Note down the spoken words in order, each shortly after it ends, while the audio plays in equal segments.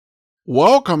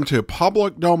Welcome to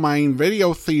Public Domain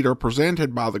Video Theater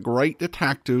presented by the great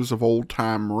detectives of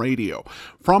old-time radio.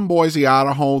 From Boise,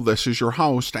 Idaho, this is your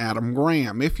host, Adam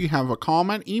Graham. If you have a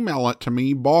comment, email it to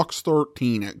me,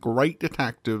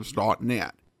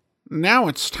 box13@greatdetectives.net. Now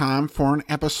it's time for an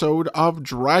episode of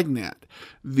Dragnet.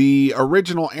 The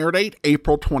original air date,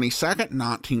 April 22nd,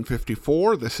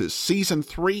 1954. This is Season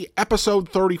 3, Episode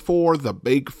 34, The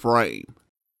Big Frame.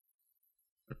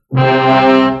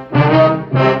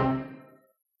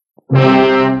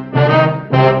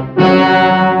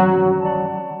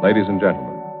 Ladies and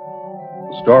gentlemen,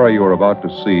 the story you are about to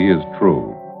see is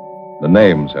true. The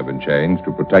names have been changed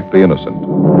to protect the innocent.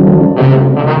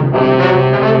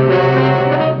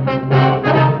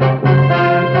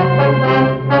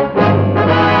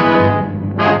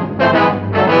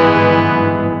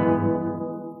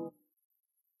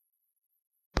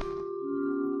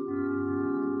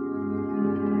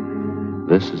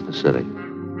 This is the city.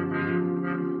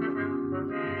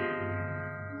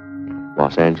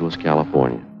 Los Angeles,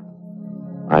 California.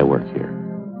 I work here.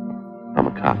 I'm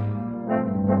a cop.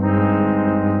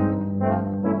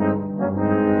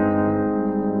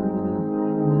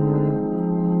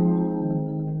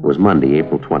 It was Monday,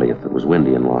 April 20th. It was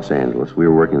windy in Los Angeles. We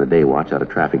were working the day watch out of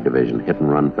traffic division, hit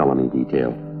and run felony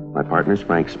detail. My partner's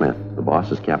Frank Smith. The boss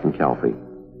is Captain Calfee.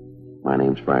 My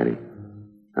name's Friday.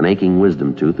 An aching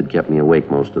wisdom tooth had kept me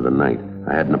awake most of the night.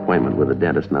 I had an appointment with a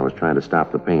dentist, and I was trying to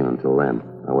stop the pain until then.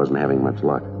 I wasn't having much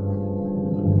luck.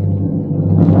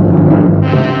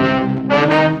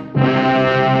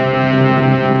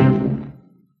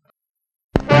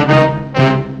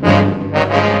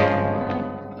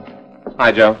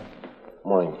 Hi, Joe.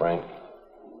 Morning, Frank.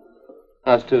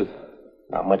 How's tooth?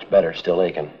 Not much better, still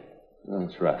aching.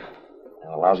 That's rough.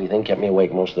 And a lousy thing kept me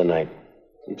awake most of the night.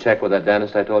 You check with that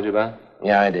dentist I told you about?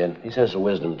 Yeah, I did. He says it's a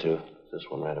wisdom tooth. This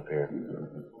one right up here.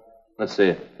 Let's see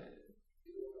it.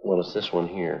 Well, it's this one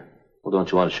here. Well, don't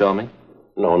you want to show me?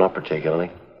 No, not particularly.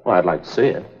 Well, I'd like to see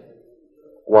it.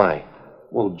 Why?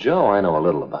 Well, Joe, I know a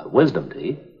little about wisdom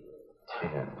teeth.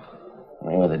 Yeah.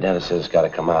 Anyway, the dentist says it's got to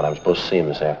come out. I'm supposed to see him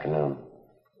this afternoon.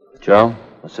 Joe,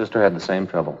 my sister had the same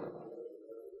trouble. Is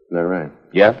that right?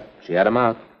 Yeah, she had 'em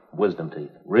out. Wisdom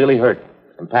teeth. Really hurt.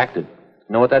 Impacted.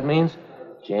 You know what that means?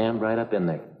 Jammed right up in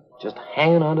there. Just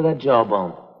hanging onto that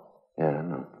jawbone. Yeah, I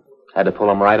know. Had to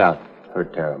pull 'em right out.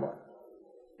 Hurt terrible.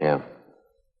 Yeah.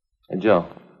 Hey, Joe.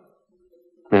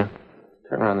 Yeah?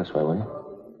 Turn around this way, will you?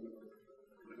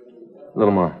 A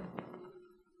little more.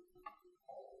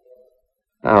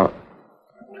 Now,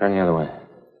 turn the other way.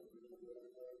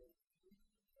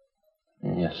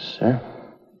 Yes, sir.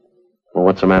 Well,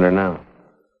 what's the matter now?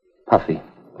 Puffy.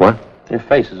 What? Your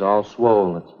face is all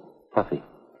swollen. It's puffy.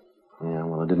 Yeah,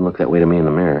 well, it didn't look that way to me in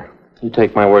the mirror. You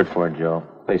take my word for it, Joe.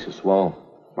 Face is swollen.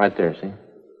 Right there, see?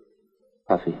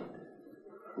 Puffy.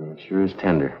 It sure is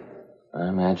tender. I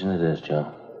imagine it is, Joe.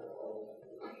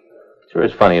 Sure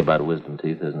is funny about wisdom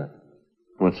teeth, isn't it?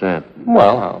 What's that?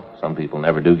 Well, how some people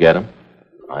never do get 'em.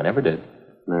 I never did. Is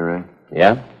that right?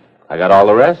 Yeah? I got all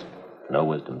the rest. No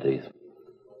wisdom teeth.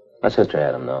 My sister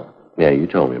had 'em, though. Yeah, you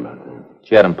told me about that.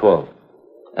 She had 'em pulled.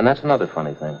 And that's another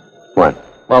funny thing. What?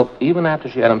 Well, even after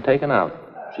she had 'em taken out,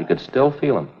 she could still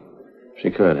feel 'em.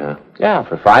 She could, huh? Yeah,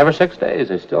 for 5 or 6 days,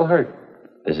 they still hurt.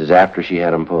 This is after she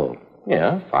had him pulled.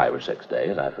 Yeah, 5 or 6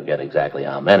 days. I forget exactly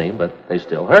how many, but they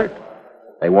still hurt.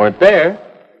 They weren't there.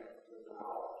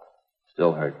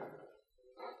 Still hurt.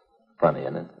 Funny,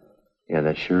 isn't it? Yeah,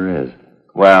 that sure is.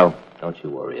 Well, don't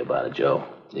you worry about it, Joe.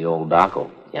 The old doc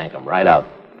will yank 'em right out.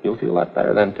 You'll feel a lot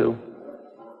better then, too.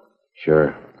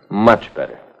 Sure. Much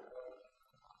better.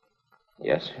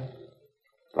 Yes, sir.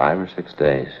 5 or 6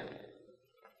 days.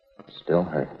 Still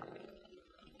hurt.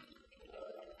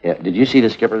 Yeah, did you see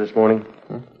the skipper this morning?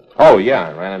 Oh, yeah,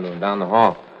 I ran into him down the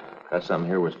hall. Got something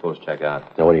here we're supposed to check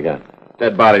out. Now, what do you got?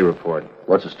 Dead body report.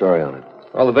 What's the story on it?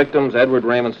 Well, the victim's Edward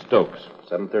Raymond Stokes,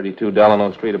 732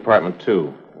 Delano Street, apartment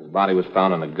 2. His body was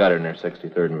found in a gutter near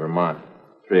 63rd and Vermont.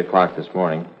 3 o'clock this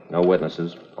morning. No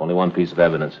witnesses. Only one piece of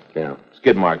evidence. Yeah.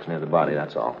 Skid marks near the body,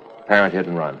 that's all. Apparent hit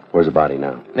and run. Where's the body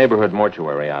now? Neighborhood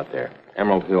mortuary out there.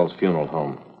 Emerald Hills Funeral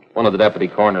Home. One of the deputy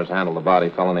coroners handled the body, a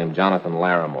fellow named Jonathan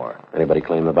Larimore. Anybody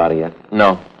claim the body yet?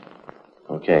 No.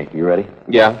 Okay, you ready?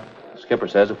 Yeah. The skipper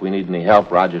says if we need any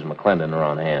help, Rogers and McClendon are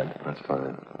on hand. That's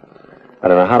fine. I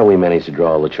don't know, how do we manage to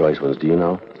draw all the choice ones, do you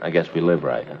know? I guess we live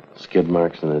right, huh? Skid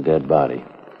marks and a dead body.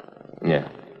 Yeah.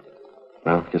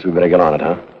 Well, guess we better get on it,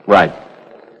 huh? Right.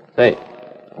 Say,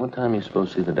 what time are you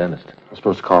supposed to see the dentist? I'm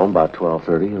supposed to call him about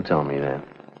 12:30. He'll tell me that.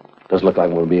 Doesn't look like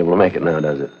we'll be able to make it now,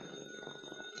 does it?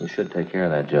 You should take care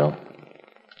of that, Joe.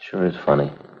 Sure is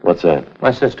funny. What's that?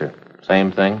 My sister.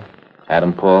 Same thing. Had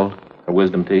him pulled. Her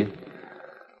wisdom teeth.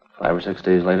 5 or 6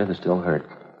 days later, they still hurt.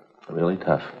 Really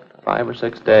tough. 5 or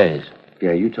 6 days.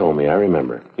 Yeah, you told me. I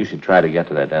remember. You should try to get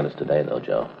to that dentist today, though,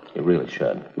 Joe. You really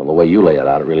should. Well, the way you lay it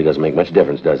out, it really doesn't make much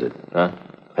difference, does it? Huh?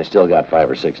 I still got 5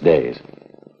 or 6 days.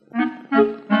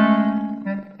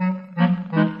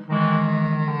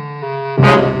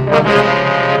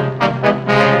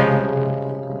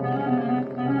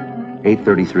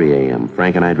 "8:33 a.m.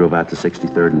 Frank and I drove out to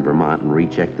 63rd in Vermont and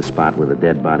rechecked the spot where the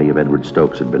dead body of Edward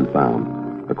Stokes had been found.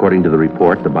 According to the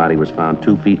report, the body was found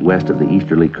 2 feet west of the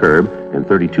easterly curb and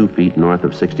 32 feet north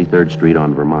of 63rd Street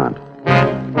on Vermont.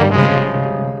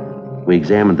 We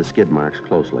examined the skid marks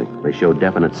closely. They showed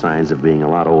definite signs of being a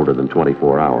lot older than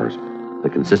 24 hours. The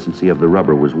consistency of the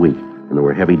rubber was weak, and there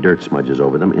were heavy dirt smudges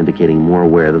over them, indicating more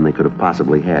wear than they could have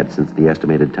possibly had since the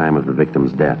estimated time of the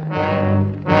victim's death.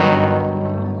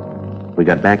 We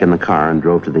got back in the car and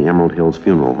drove to the Emerald Hills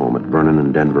Funeral Home at Vernon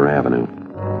and Denver Avenue.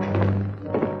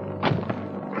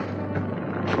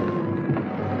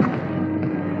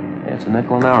 Yeah, it's a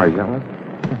nickel an hour. You got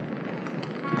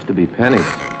one? Used to be pennies.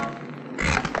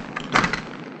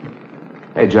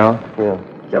 Hey, Joe. Yeah.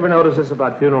 Did you ever notice this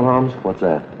about funeral homes? What's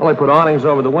that? Well, they put awnings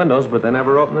over the windows, but they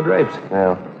never open the drapes.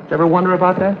 Yeah. Did you ever wonder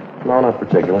about that? No, not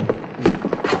particularly.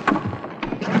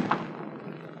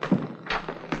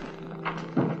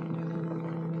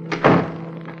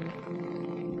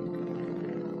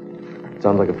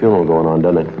 Sounds like a funeral going on,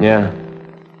 doesn't it? Yeah.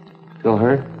 Still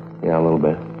hurt? Yeah, a little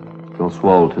bit. Still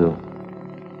swole, too.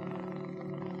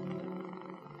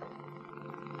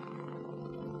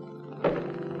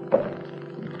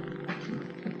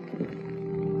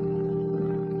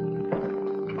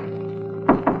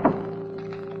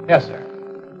 Yes, sir.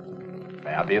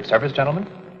 May I be of service, gentlemen?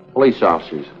 Police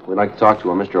officers. We'd like to talk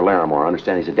to a Mr. Larimore. I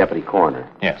understand he's a deputy coroner.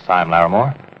 Yes, I'm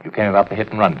Larimore. You came about the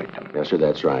hit-and-run victim. Yes, sir,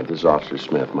 that's right. This is Officer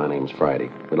Smith. My name's Friday.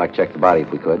 We'd like to check the body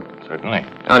if we could. Certainly.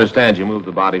 I understand you moved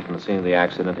the body from the scene of the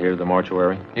accident here to the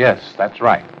mortuary? Yes, that's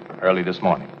right. Early this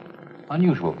morning.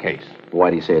 Unusual case.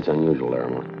 Why do you say it's unusual,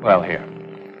 Larimore? Well, here.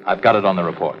 I've got it on the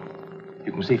report.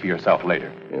 You can see for yourself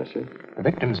later. Yes, sir. The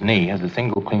victim's knee has a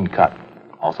single clean cut.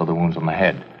 Also the wounds on the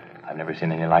head. I've never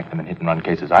seen any like them in hit-and-run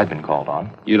cases I've been called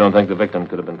on. You don't think the victim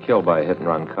could have been killed by a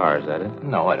hit-and-run car, is that it?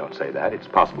 No, I don't say that. It's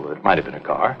possible that it might have been a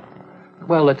car.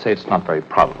 Well, let's say it's not very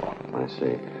probable. I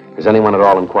see. Has anyone at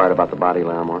all inquired about the body,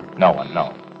 Larimore? No one,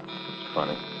 no. It's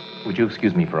funny. Would you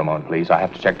excuse me for a moment, please? I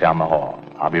have to check down the hall.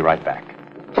 I'll be right back.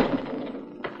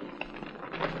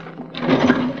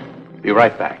 Be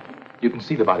right back. You can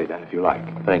see the body then if you like.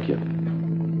 Thank you.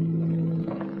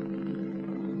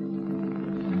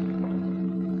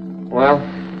 Well,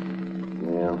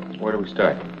 Yeah, where do we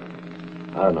start?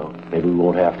 I don't know. Maybe we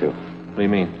won't have to. What do you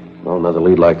mean? Well, another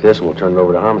lead like this and we'll turn it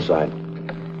over to homicide.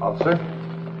 Officer,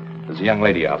 there's a young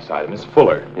lady outside, Miss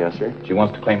Fuller. Yes, sir? She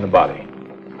wants to claim the body.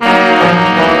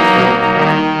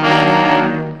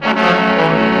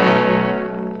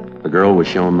 The girl was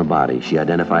shown the body. She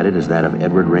identified it as that of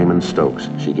Edward Raymond Stokes.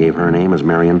 She gave her name as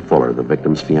Marion Fuller, the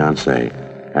victim's fiancée.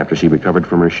 After she recovered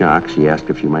from her shock, she asked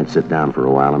if she might sit down for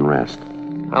a while and rest.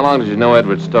 How long did you know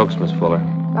Edward Stokes, Miss Fuller?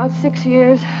 About 6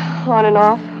 years, on and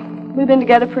off. We've been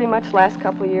together pretty much the last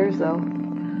couple of years, though.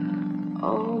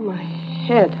 Oh, my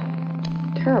head.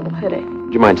 Terrible headache.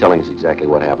 Would you mind telling us exactly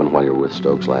what happened while you were with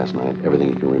Stokes last night? Everything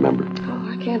you can remember. Oh,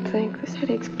 I can't think. This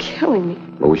headache's killing me.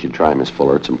 Well, we should try, Miss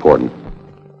Fuller. It's important.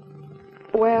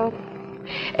 Well,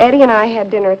 Eddie and I had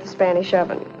dinner at the Spanish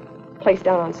Oven, place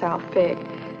down on South Fig.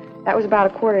 That was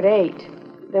about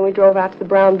 7:45. Then we drove out to the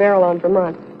Brown Barrel on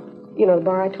Vermont. You know, the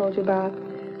bar I told you about?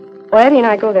 Well, Eddie and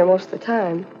I go there most of the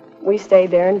time. We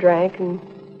stayed there and drank and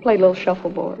played a little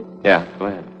shuffleboard. Yeah, go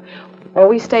ahead. Well,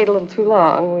 we stayed a little too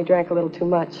long. We drank a little too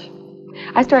much.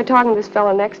 I started talking to this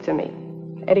fellow next to me.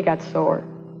 Eddie got sore.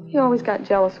 He always got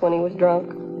jealous when he was drunk.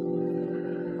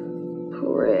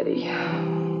 Poor Eddie.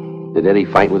 Did Eddie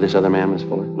fight with this other man, Miss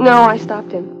Fuller? No, I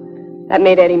stopped him. That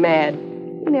made Eddie mad.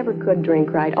 He never could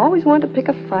drink right. Always wanted to pick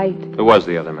a fight. Who was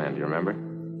the other man, do you remember?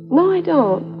 No, I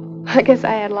don't. I guess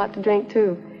I had a lot to drink,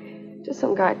 too. Just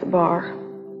some guy at the bar.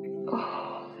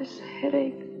 Oh, this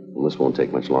headache. Well, this won't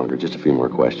take much longer. Just a few more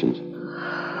questions.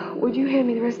 Would you hand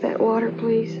me the rest of that water,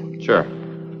 please? Sure.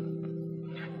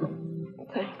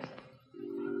 Thanks.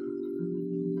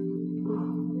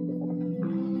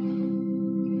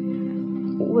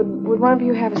 Would one of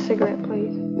you have a cigarette,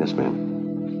 please? Yes, ma'am.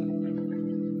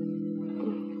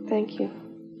 Thank you.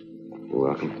 You're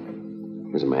welcome.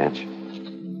 Here's a match.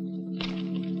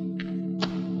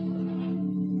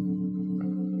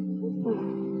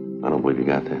 I don't believe you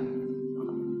got that.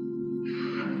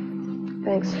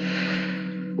 Thanks.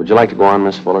 Would you like to go on,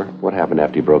 Miss Fuller? What happened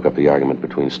after you broke up the argument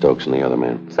between Stokes and the other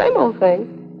man? Same old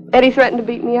thing. Eddie threatened to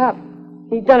beat me up.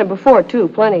 He'd done it before, too,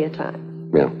 plenty of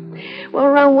times. Yeah. Well,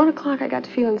 around 1 o'clock, I got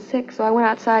to feeling sick, so I went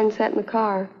outside and sat in the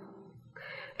car.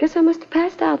 Guess I must have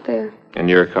passed out there. In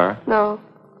your car? No.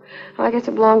 I guess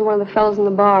it belonged to one of the fellows in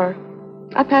the bar.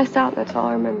 I passed out, that's all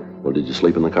I remember. Well, did you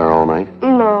sleep in the car all night?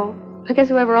 No. I guess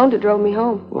whoever owned it drove me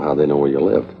home. Well, how'd they know where you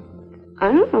lived?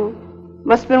 I don't know.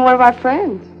 Must have been one of our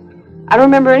friends. I don't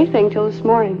remember anything till this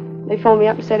morning. They phoned me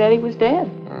up and said Eddie was dead.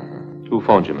 Who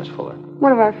phoned you, Miss Fuller?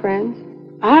 One of our friends.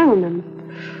 I don't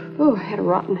remember. Oh, I had a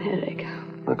rotten headache.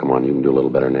 Now, come on, you can do a little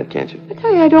better than that, can't you? I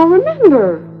tell you, I don't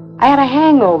remember. I had a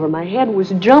hangover. My head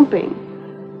was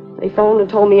jumping. They phoned and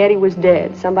told me Eddie was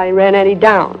dead. Somebody ran Eddie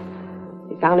down.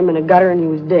 They found him in a gutter and he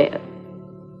was dead.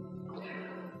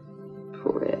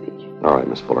 Poor Eddie. All right,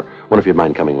 Miss Fuller. What if you'd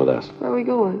mind coming with us? Where are we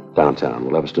going? Downtown.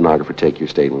 We'll have a stenographer take your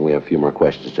statement. We have a few more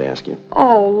questions to ask you.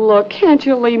 Oh, look, can't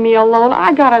you leave me alone?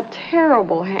 I got a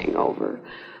terrible hangover.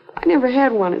 I never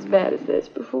had one as bad as this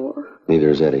before. Neither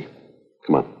has Eddie.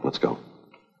 Come on, let's go.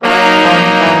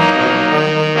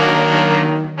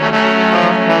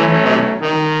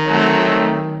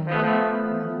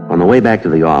 On the way back to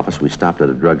the office, we stopped at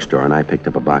a drugstore and I picked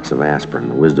up a box of aspirin.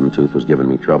 The wisdom tooth was giving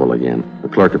me trouble again. The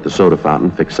clerk at the soda fountain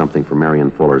fixed something for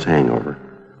Marion Fuller's hangover.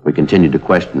 We continued to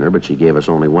question her, but she gave us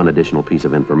only one additional piece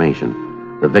of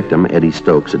information. The victim, Eddie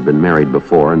Stokes, had been married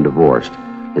before and divorced.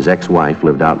 His ex-wife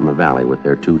lived out in the valley with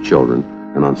their 2 children,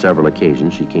 and on several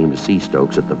occasions she came to see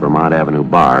Stokes at the Vermont Avenue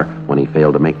bar when he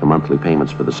failed to make the monthly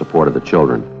payments for the support of the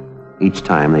children. Each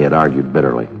time they had argued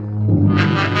bitterly.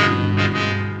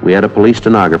 We had a police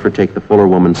stenographer take the Fuller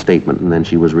woman's statement, and then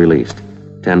she was released.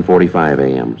 10:45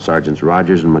 a.m. Sergeants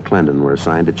Rogers and McClendon were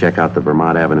assigned to check out the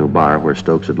Vermont Avenue bar where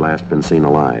Stokes had last been seen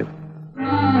alive.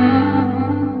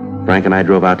 Frank and I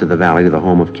drove out to the valley to the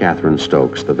home of Catherine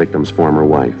Stokes, the victim's former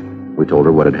wife. We told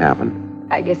her what had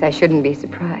happened. I guess I shouldn't be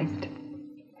surprised.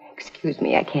 Excuse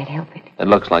me, I can't help it. It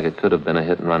looks like it could have been a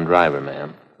hit-and-run driver,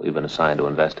 ma'am. We've been assigned to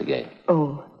investigate.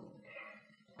 Oh.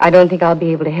 I don't think I'll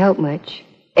be able to help much.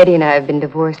 Eddie and I have been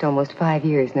divorced almost 5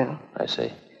 years now. I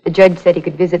see. The judge said he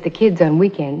could visit the kids on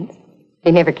weekends.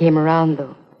 They never came around,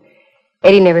 though.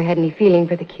 Eddie never had any feeling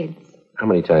for the kids. How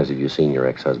many times have you seen your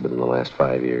ex-husband in the last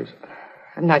 5 years?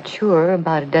 I'm not sure.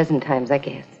 About a dozen times, I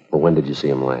guess. Well, when did you see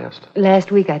him last?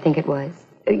 Last week, I think it was.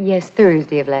 Yes,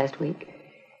 Thursday of last week.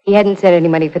 He hadn't sent any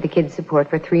money for the kids' support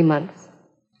for 3 months.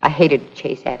 I hated to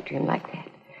chase after him like that.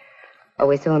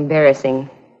 Always so embarrassing.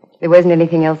 There wasn't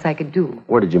anything else I could do.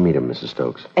 Where did you meet him, Mrs.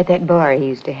 Stokes? At that bar he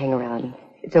used to hang around.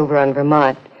 It's over on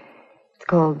Vermont. It's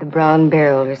called the Brown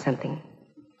Barrel or something.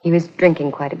 He was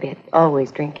drinking quite a bit,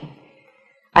 always drinking.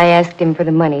 I asked him for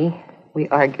the money. We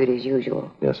argued as usual.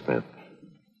 Yes, ma'am.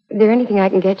 Is there anything I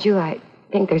can get you? I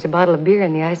think there's a bottle of beer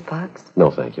in the icebox.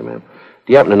 No, thank you, ma'am.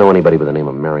 Do you happen to know anybody by the name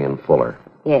of Marion Fuller?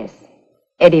 Yes.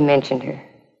 Eddie mentioned her.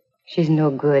 She's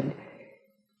no good.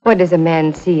 What does a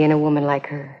man see in a woman like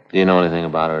her? Do you know anything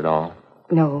about her at all?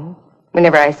 No.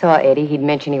 Whenever I saw Eddie, he'd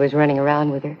mention he was running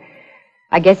around with her.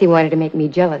 I guess he wanted to make me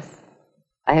jealous.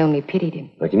 I only pitied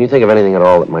him. Now, can you think of anything at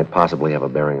all that might possibly have a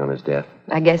bearing on his death?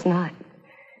 I guess not.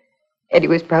 Eddie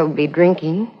was probably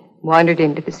drinking, wandered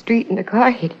into the street, and the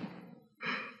car hit him.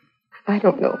 I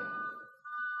don't know.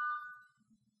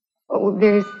 Oh,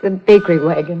 there's the bakery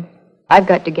wagon. I've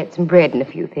got to get some bread and a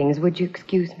few things. Would you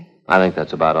excuse me? I think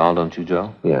that's about all, don't you,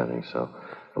 Joe? Yeah, I think so.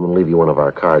 I'm going to leave you one of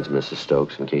our cards, Mrs.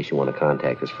 Stokes, in case you want to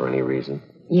contact us for any reason.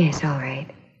 Yes, all right.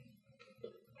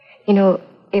 You know,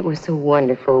 it was so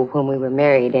wonderful when we were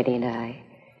married, Eddie and I.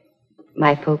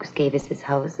 My folks gave us this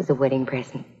house as a wedding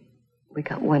present. We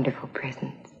got wonderful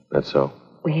presents. That's so?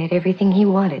 We had everything he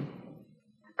wanted.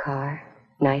 A car,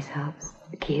 nice house,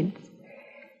 the kids.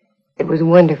 It was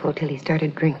wonderful till he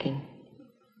started drinking.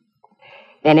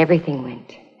 Then everything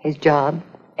went. His job,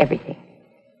 everything.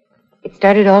 It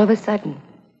started all of a sudden.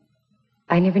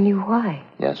 I never knew why.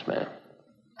 Yes, ma'am.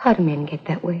 How do men get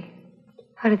that way?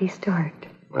 How do they start?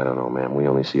 I don't know, ma'am. We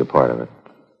only see a part of it.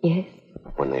 Yes?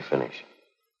 When they finish.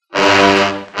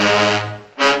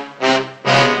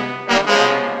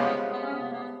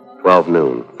 12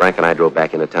 noon. Frank and I drove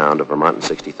back into town to Vermont and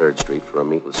 63rd Street for a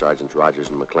meet with Sergeants Rogers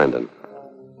and McClendon.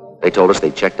 They told us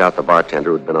they'd checked out the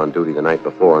bartender who'd been on duty the night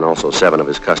before and also 7 of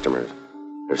his customers.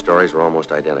 Their stories were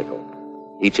almost identical.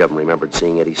 Each of them remembered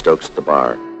seeing Eddie Stokes at the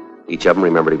bar. Each of them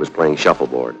remembered he was playing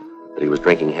shuffleboard, that he was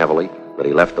drinking heavily, that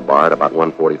he left the bar at about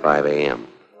 1:45 a.m.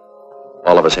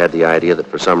 All of us had the idea that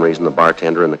for some reason the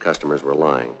bartender and the customers were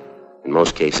lying. In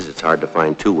most cases, it's hard to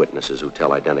find 2 witnesses who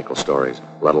tell identical stories,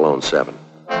 let alone 7.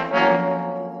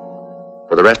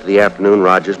 For the rest of the afternoon,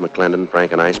 Rogers, McClendon,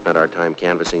 Frank, and I spent our time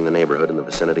canvassing the neighborhood in the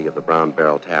vicinity of the Brown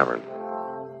Barrel Tavern.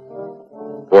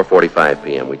 4:45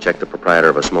 p.m. We checked the proprietor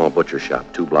of a small butcher shop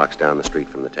 2 blocks down the street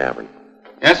from the tavern.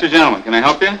 Yes, sir, gentlemen. Can I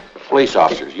help you? Police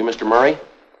officers. You Mr. Murray?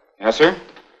 Yes, sir.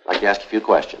 I'd like to ask a few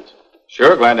questions.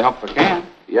 Sure, glad to help if I can.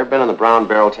 You ever been in the Brown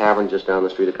Barrel Tavern just down the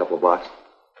street a couple of blocks?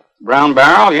 Brown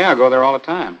Barrel? Yeah, I go there all the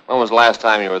time. When was the last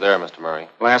time you were there, Mr. Murray?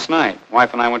 Last night,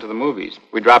 wife and I went to the movies.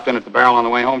 We dropped in at the Barrel on the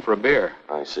way home for a beer.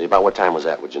 I see. About what time was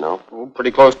that, would you know? Oh,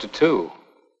 pretty close to 2.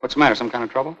 What's the matter, some kind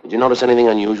of trouble? Did you notice anything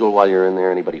unusual while you were in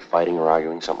there? Anybody fighting or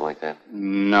arguing, something like that?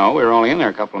 No, we were only in there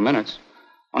a couple of minutes.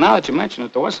 Well, now that you mention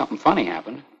it, there was something funny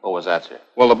happened. What was that, sir?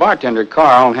 Well, the bartender,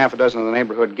 Carl, and half a dozen of the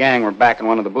neighborhood gang were back in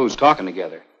one of the booths talking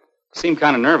together. Seemed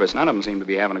kind of nervous. None of them seemed to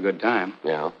be having a good time.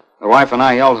 Yeah? The wife and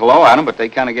I yelled hello at them, but they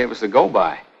kind of gave us the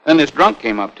go-by. Then this drunk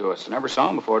came up to us. Never saw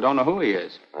him before. Don't know who he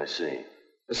is. I see.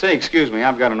 Say, excuse me,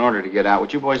 I've got an order to get out.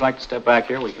 Would you boys like to step back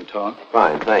here? We can talk.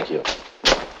 Fine, thank you.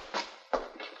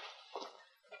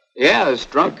 Yeah, this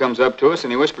drunk comes up to us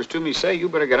and he whispers to me, say, you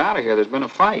better get out of here. There's been a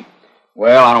fight.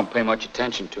 Well, I don't pay much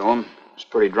attention to him. He's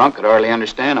pretty drunk. Could hardly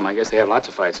understand him. I guess they have lots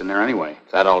of fights in there anyway.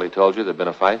 Is that all he told you? There'd been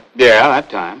a fight? Yeah,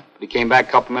 that time. But he came back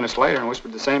a couple minutes later and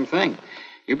whispered the same thing.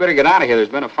 You better get out of here. There's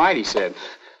been a fight, he said.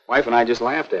 Wife and I just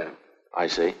laughed at him. I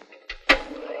see.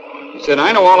 He said,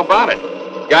 I know all about it.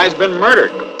 The guy's been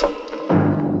murdered.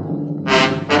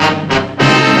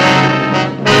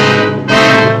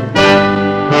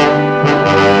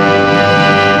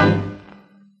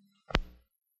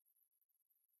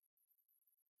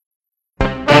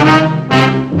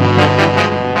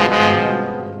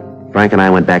 Frank and I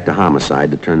went back to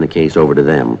homicide to turn the case over to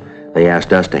them. They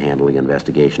asked us to handle the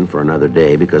investigation for another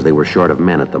day because they were short of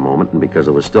men at the moment and because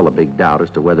there was still a big doubt as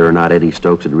to whether or not Eddie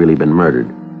Stokes had really been murdered.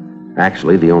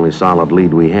 Actually, the only solid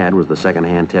lead we had was the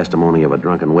second-hand testimony of a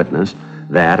drunken witness,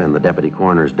 that and the deputy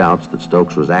coroner's doubts that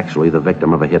Stokes was actually the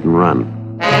victim of a hit and run.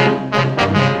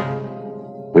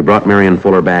 We brought Marion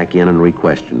Fuller back in and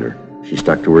re-questioned her. She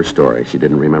stuck to her story. She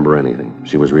didn't remember anything.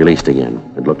 She was released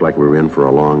again. It looked like we were in for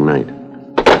a long night.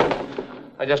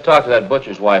 I just talked to that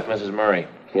butcher's wife, Mrs. Murray.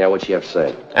 Yeah, what'd she have to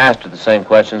say? Asked her the same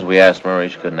questions we asked Murray.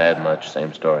 She couldn't add much.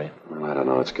 Same story. Well, I don't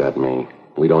know. It's got me.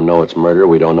 We don't know it's murder.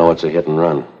 We don't know it's a hit and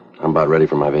run. I'm about ready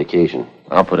for my vacation.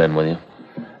 I'll put in with you.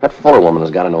 That Fuller woman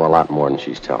has got to know a lot more than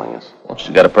she's telling us. Well,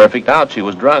 she's got a perfect out. She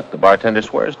was drunk. The bartender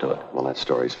swears to it. Well, that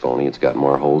story's phony. It's got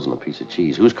more holes than a piece of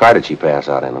cheese. Whose car did she pass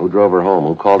out in? Who drove her home?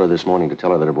 Who called her this morning to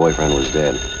tell her that her boyfriend was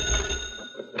dead?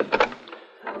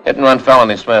 Hit and run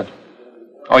felony, Smith.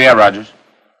 Oh, yeah, Rogers.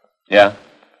 Yeah?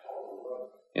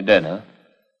 You did, huh?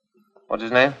 What's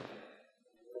his name?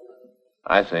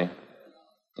 I see.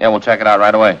 Yeah, we'll check it out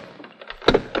right away.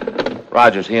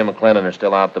 Rogers, he and McClendon are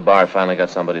still out at the bar. Finally got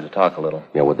somebody to talk a little.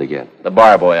 Yeah, what'd they get? The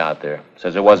bar boy out there.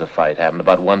 Says there was a fight. Happened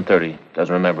about 1:30.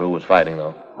 Doesn't remember who was fighting,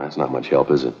 though. That's not much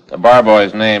help, is it? The bar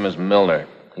boy's name is Milner.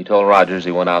 He told Rogers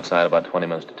he went outside about 20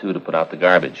 minutes to 2 to put out the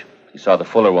garbage. He saw the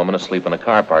Fuller woman asleep in a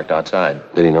car parked outside.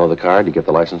 Did he know the car? Did he get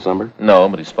the license number? No,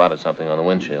 but he spotted something on the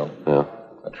windshield. Yeah.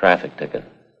 A traffic ticket.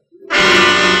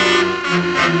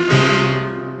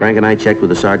 Frank and I checked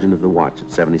with the sergeant of the watch at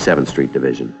 77th Street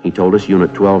Division. He told us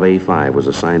Unit 12A5 was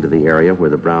assigned to the area where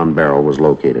the Brown Barrel was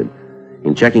located.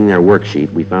 In checking their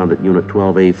worksheet, we found that Unit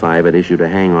 12A5 had issued a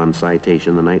hang-on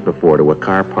citation the night before to a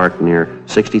car parked near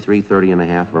 6330 and a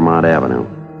half Vermont Avenue,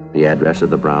 the address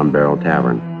of the Brown Barrel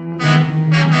Tavern.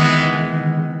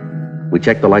 We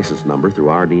checked the license number through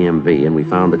RDMV, and we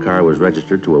found the car was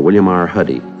registered to a William R.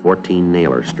 Huddy, 14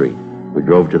 Naylor Street. We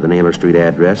drove to the Naylor Street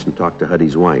address and talked to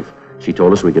Huddy's wife. She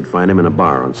told us we could find him in a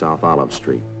bar on South Olive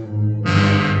Street.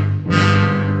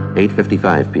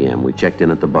 8:55 p.m., we checked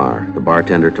in at the bar. The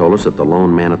bartender told us that the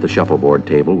lone man at the shuffleboard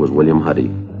table was William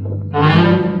Huddy.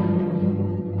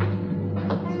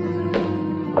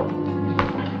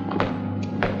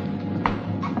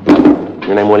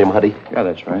 Your name William Huddy? Yeah,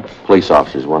 that's right. Police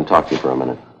officers want to talk to you for a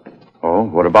minute. Oh,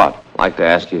 what about? I'd like to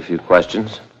ask you a few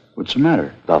questions. What's the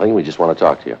matter? Nothing, we just want to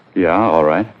talk to you. Yeah, all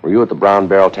right. Were you at the Brown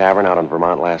Barrel Tavern out in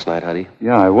Vermont last night, Huddy?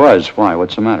 Yeah, I was. Why?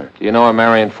 What's the matter? Do you know a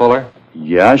Marion Fuller?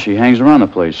 Yeah, she hangs around the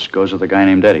place. Goes with a guy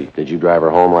named Eddie. Did you drive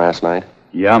her home last night?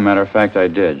 Yeah, matter of fact, I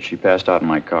did. She passed out in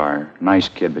my car. Nice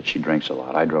kid, but she drinks a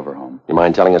lot. I drove her home. You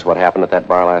mind telling us what happened at that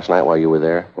bar last night while you were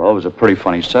there? Well, it was a pretty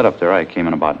funny setup there. I came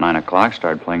in about 9 o'clock,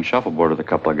 started playing shuffleboard with a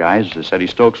couple of guys. This Eddie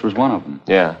Stokes was one of them.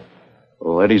 Yeah.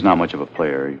 Well, Eddie's not much of a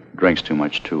player. He drinks too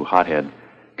much, too. Hothead.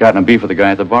 Got in a beef with the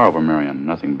guy at the bar over Marion.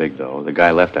 Nothing big, though. The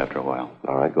guy left after a while.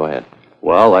 All right, go ahead.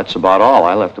 Well, that's about all.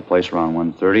 I left the place around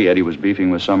 1:30. Eddie was beefing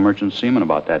with some merchant seaman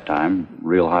about that time.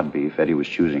 Real hot beef. Eddie was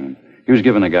choosing him. He was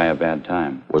giving the guy a bad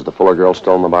time. Was the Fuller girl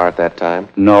still in the bar at that time?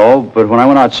 No, but when I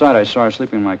went outside, I saw her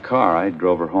sleeping in my car. I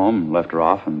drove her home, left her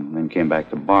off, and then came back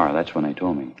to the bar. That's when they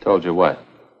told me. Told you what?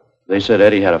 They said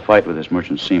Eddie had a fight with this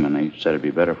merchant seaman. They said it'd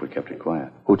be better if we kept it quiet.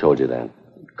 Who told you that?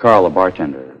 Carl, the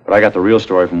bartender. But I got the real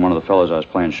story from one of the fellows I was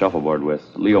playing shuffleboard with,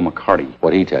 Leo McCarty.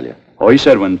 What'd he tell you? Oh, he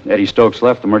said when Eddie Stokes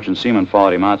left, the merchant seaman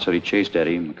followed him out, said he chased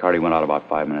Eddie. McCarty went out about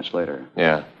 5 minutes later.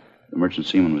 Yeah. The merchant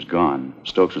seaman was gone.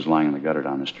 Stokes was lying in the gutter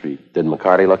down the street. Didn't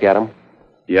McCarty look at him?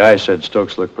 Yeah, I said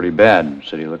Stokes looked pretty bad.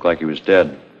 Said he looked like he was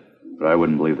dead. But I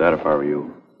wouldn't believe that if I were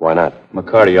you. Why not?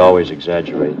 McCarty always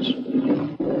exaggerates.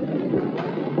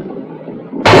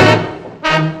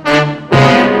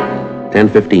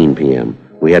 10:15 p.m.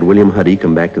 We had William Huddy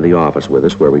come back to the office with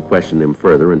us, where we questioned him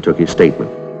further and took his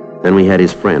statement. Then we had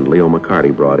his friend, Leo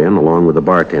McCarty, brought in, along with the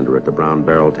bartender at the Brown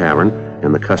Barrel Tavern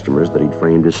and the customers that he'd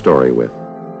framed his story with.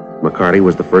 McCarty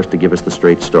was the first to give us the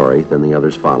straight story, then the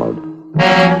others followed.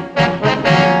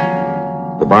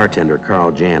 The bartender,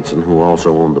 Carl Jansen, who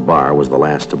also owned the bar, was the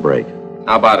last to break.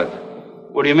 How about it?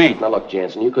 What do you mean? Now, look,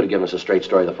 Jansen, you could have given us a straight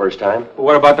story the first time. But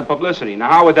what about the publicity? Now,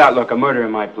 how would that look, a murder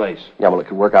in my place? Yeah, well, it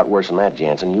could work out worse than that,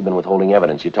 Jansen. You've been withholding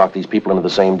evidence. You talked these people into the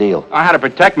same deal. I had to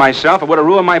protect myself. It would have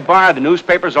ruined my bar, the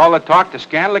newspapers, all the talk, the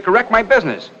scandal. It could wreck my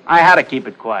business. I had to keep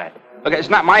it quiet. Look, it's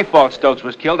not my fault Stokes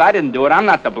was killed. I didn't do it. I'm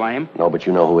not to blame. No, but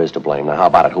you know who is to blame. Now, how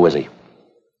about it? Who is he?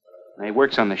 He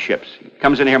works on the ships. He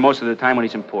comes in here most of the time when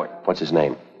he's in port. What's his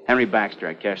name? Henry Baxter.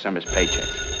 I cash some of his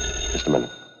paychecks. Just a minute.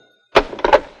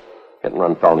 Hit and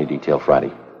run felony detail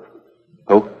Friday.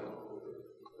 Who?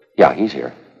 Yeah, he's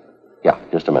here. Yeah,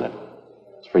 just a minute.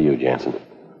 It's for you, Jansen.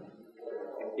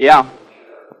 Yeah.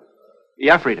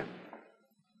 Yeah, Frida.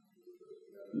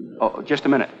 Oh, just a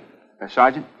minute.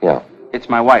 Sergeant? Yeah. It's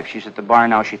my wife. She's at the bar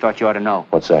now. She thought you ought to know.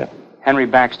 What's that? Henry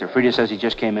Baxter. Frida says he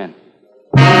just came in.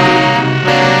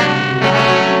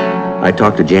 I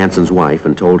talked to Jansen's wife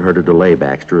and told her to delay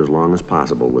Baxter as long as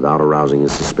possible without arousing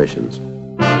his suspicions.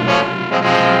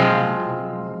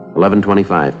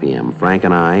 11:25 p.m. Frank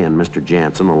and I and Mr.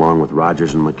 Jansen, along with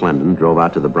Rogers and McClendon, drove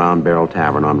out to the Brown Barrel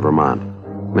Tavern on Vermont.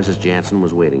 Mrs. Jansen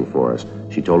was waiting for us.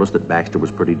 She told us that Baxter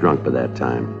was pretty drunk by that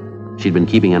time. She'd been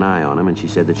keeping an eye on him, and she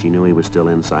said that she knew he was still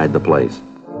inside the place.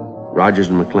 Rogers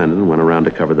and McClendon went around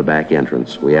to cover the back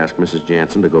entrance. We asked Mrs.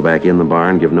 Jansen to go back in the bar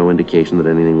and give no indication that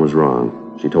anything was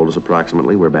wrong. She told us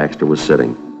approximately where Baxter was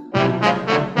sitting.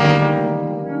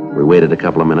 We waited a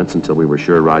couple of minutes until we were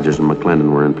sure Rogers and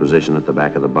McClendon were in position at the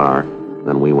back of the bar.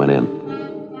 Then we went in.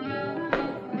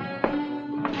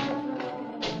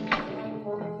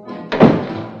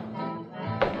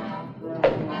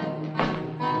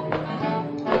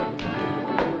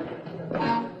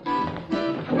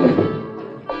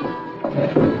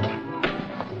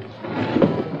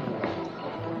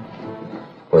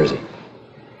 Where is he?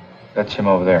 That's him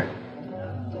over there.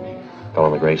 Fellow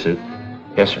in the gray suit?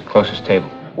 Yes, sir. Closest table.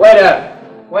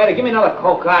 Waiter, give me another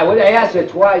Coke High. Will you? I asked you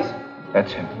twice.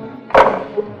 That's him.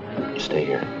 Stay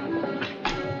here.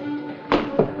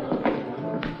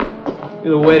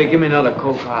 You're the waiter. Give me another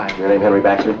Coke High. Your name Henry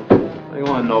Baxter? What do you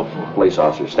want to know for? Police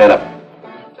officer. Stand up.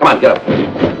 Come on, get up.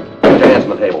 Put your hands on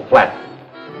the table. Flat.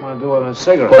 What do I do with a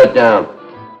cigarette? Put it down.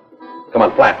 Come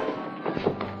on, flat.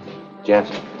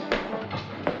 Jansen,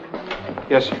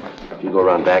 Yes, sir. if you go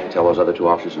around back and tell those other two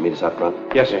officers to meet us out front.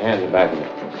 Yes, sir. Hands are back of me.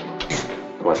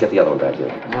 Come on, let's get the other one back here.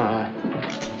 All right.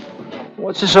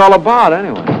 What's this all about,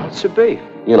 anyway? What's the beef?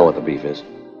 You know what the beef is.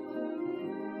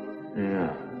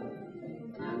 Yeah.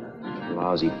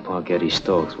 Lousy punk Eddie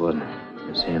Stokes, wasn't it? It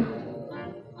was him.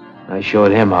 I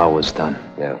showed him how it was done.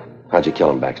 Yeah. How'd you kill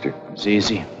him, Baxter? It was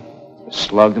easy.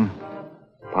 Slugged him.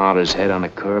 Pounded his head on the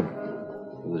curb.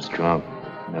 He was drunk.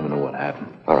 Never knew what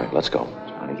happened. All right, let's go.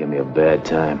 Trying to give me a bad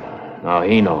time. Now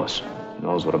he knows. He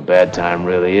knows what a bad time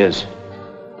really is.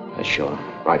 I showed him.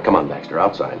 All right, come on, Baxter,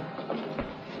 outside.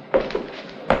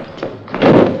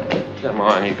 Come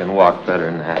on, you can walk better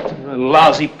than that.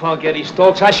 Lousy punk Eddie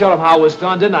Stokes. I showed him how it was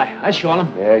done, didn't I? I showed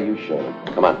him. Yeah, you showed him.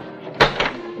 Come on.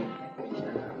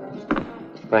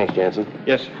 Thanks, Jansen.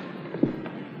 Yes, sir.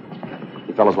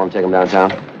 You fellas want to take him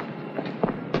downtown?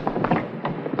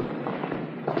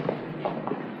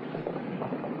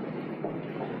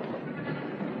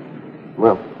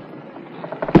 Well.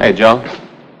 Hey, Joe.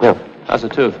 Yeah. How's the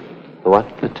tooth? The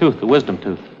what? The tooth, the wisdom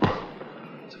tooth.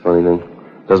 It's a funny thing.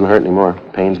 Doesn't hurt anymore.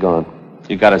 Pain's gone.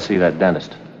 You gotta see that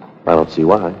dentist. I don't see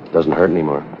why. It doesn't hurt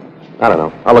anymore. I don't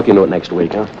know. I'll look into it next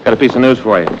week, huh? Got a piece of news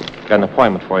for you. Got an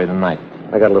appointment for you tonight.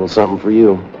 I got a little something for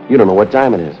you. You don't know what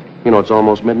time it is. You know it's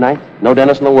almost midnight. No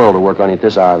dentist in the world will work on you at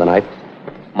this hour of the night.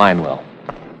 Mine will.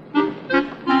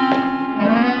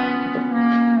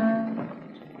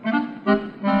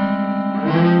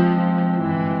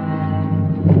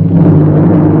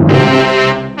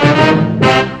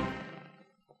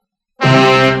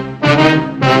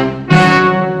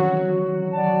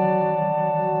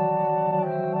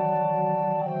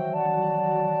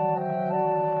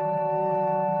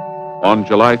 On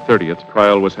July 30th,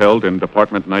 trial was held in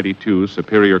Department 92,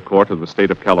 Superior Court of the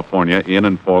State of California, in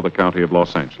and for the County of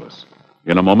Los Angeles.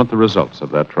 In a moment, the results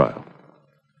of that trial.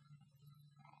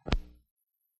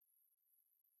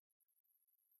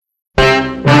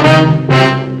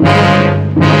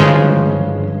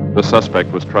 The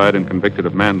suspect was tried and convicted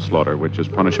of manslaughter, which is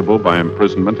punishable by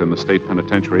imprisonment in the state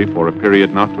penitentiary for a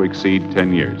period not to exceed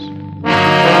 10 years.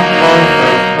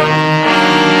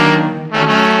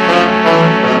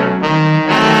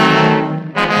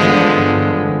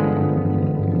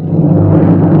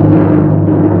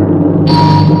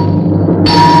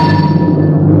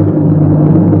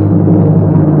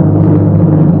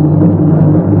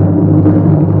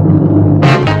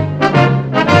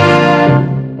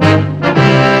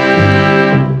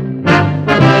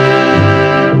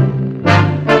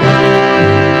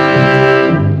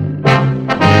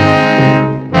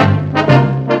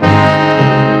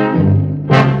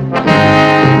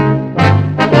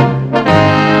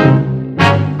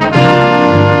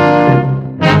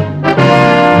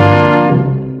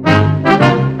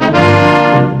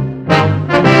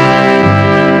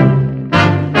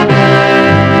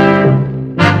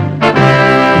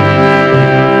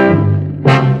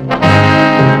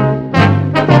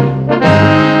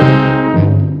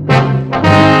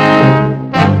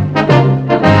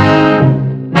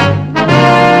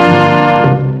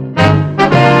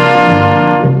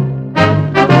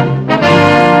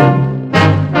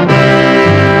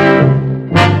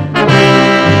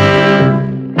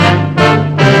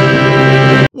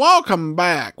 Welcome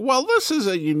back. Well, this is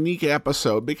a unique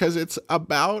episode because it's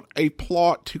about a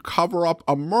plot to cover up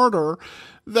a murder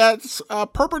that's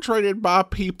perpetrated by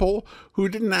people who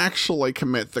didn't actually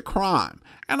commit the crime.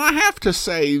 And I have to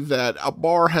say that a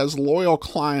bar has loyal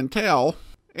clientele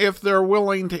if they're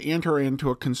willing to enter into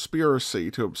a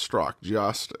conspiracy to obstruct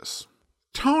justice.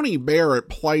 Tony Barrett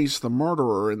plays the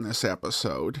murderer in this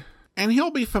episode, and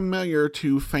he'll be familiar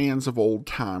to fans of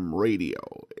old-time radio.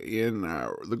 In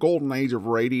the golden age of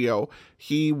radio,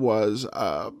 he was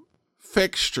a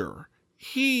fixture.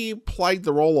 He played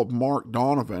the role of Mark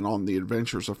Donovan on The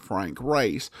Adventures of Frank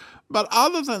Race. But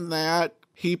other than that,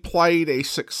 he played a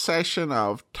succession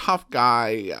of tough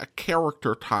guy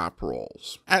character-type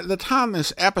roles. At the time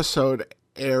this episode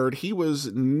aired, he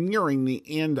was nearing the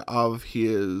end of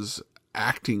his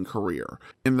acting career.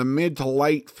 In the mid to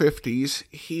late 50s,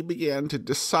 he began to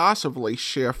decisively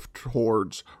shift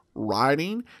towards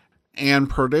writing and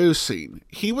producing.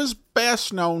 He was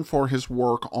best known for his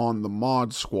work on the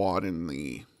Mod Squad in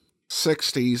the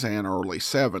 60s and early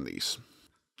 70s.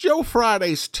 Joe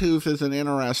Friday's tooth is an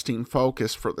interesting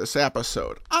focus for this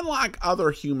episode. Unlike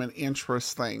other human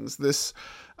interest things, this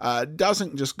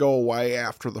doesn't just go away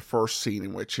after the first scene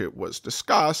in which it was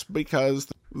discussed, because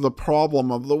the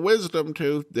problem of the wisdom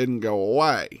tooth didn't go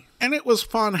away. And it was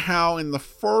fun how in the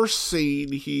first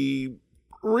scene he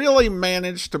really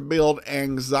managed to build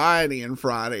anxiety in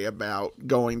Friday about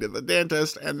going to the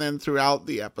dentist, and then throughout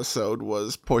the episode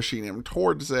was pushing him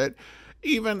towards it,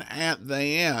 even at the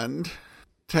end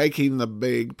taking the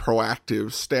big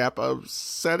proactive step of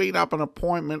setting up an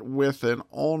appointment with an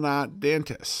all-night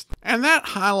dentist. And that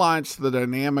highlights the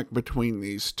dynamic between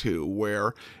these two,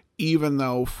 where even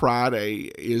though Friday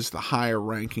is the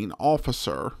higher-ranking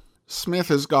officer, Smith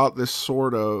has got this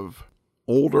sort of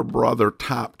older brother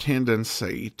type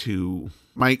tendency to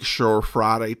make sure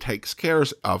Friday takes care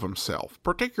of himself,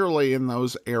 particularly in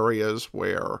those areas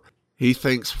where he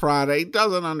thinks Friday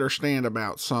doesn't understand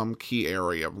about some key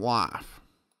area of life.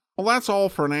 Well, that's all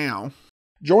for now.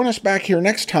 Join us back here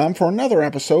next time for another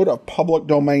episode of Public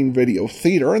Domain Video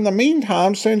Theater. In the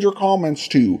meantime, send your comments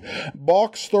to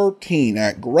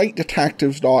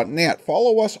box13@greatdetectives.net.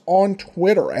 Follow us on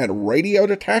Twitter at Radio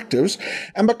Detectives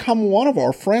and become one of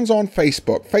our friends on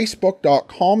Facebook,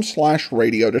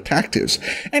 facebook.com/Radio Detectives.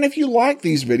 And if you like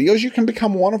these videos, you can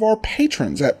become one of our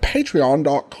patrons at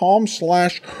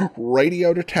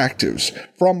patreon.com/Radio Detectives.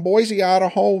 From Boise,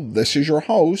 Idaho, this is your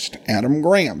host, Adam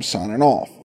Graham, signing off.